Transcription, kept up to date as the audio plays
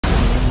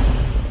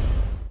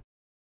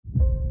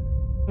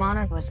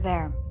Monarch was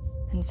there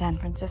in San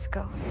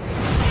Francisco.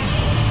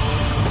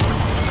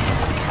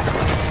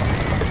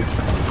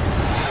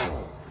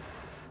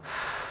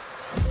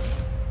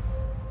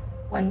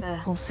 When the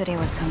whole city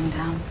was coming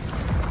down,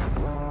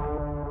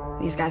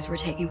 these guys were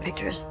taking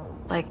pictures,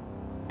 like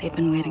they'd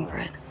been waiting for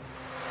it.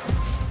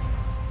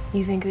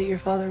 You think that your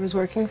father was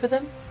working for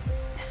them?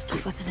 This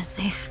stuff was in a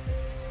safe.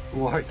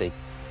 Who are they?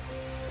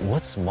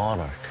 What's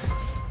Monarch?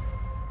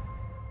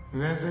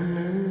 There's a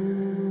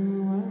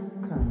new world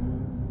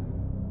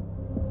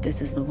coming.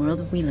 This is the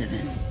world we live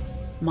in.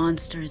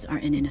 Monsters are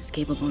an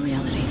inescapable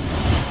reality.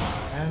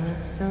 And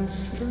it's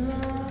just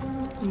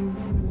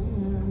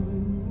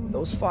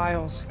Those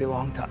files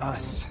belong to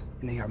us,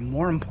 and they are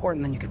more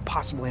important than you could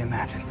possibly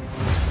imagine.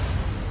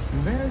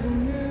 there's a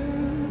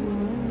new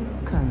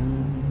world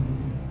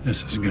coming.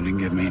 This is gonna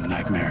give me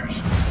nightmares.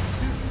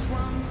 This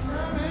one's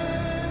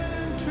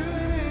coming to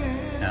an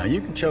end. Now, you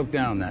can choke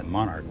down that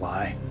Monarch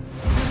lie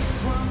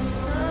This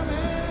one's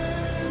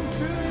coming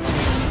to an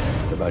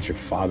end. about your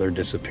father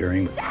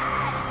disappearing,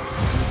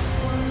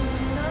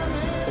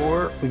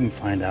 or we can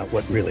find out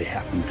what really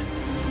happened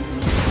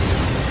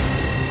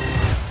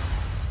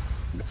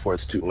before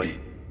it's too late.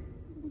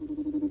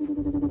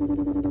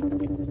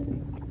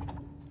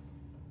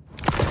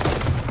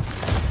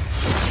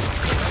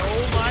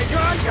 Oh my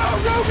God,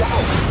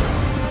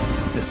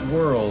 go! This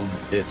world,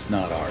 it's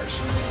not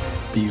ours.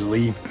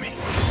 Believe me.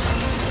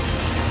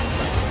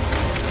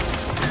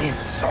 It is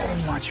so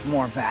much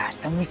more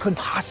vast than we could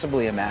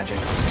possibly imagine.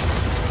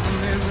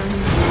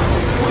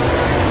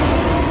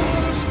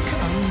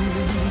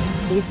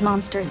 These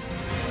monsters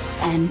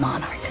and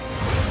Monarch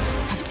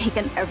have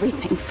taken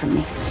everything from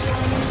me.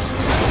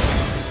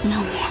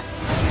 No more.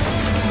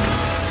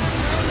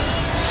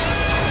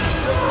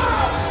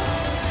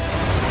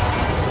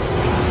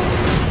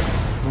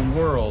 The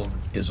world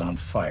is on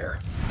fire.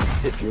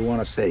 If you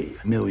want to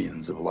save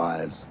millions of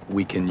lives,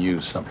 we can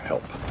use some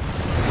help.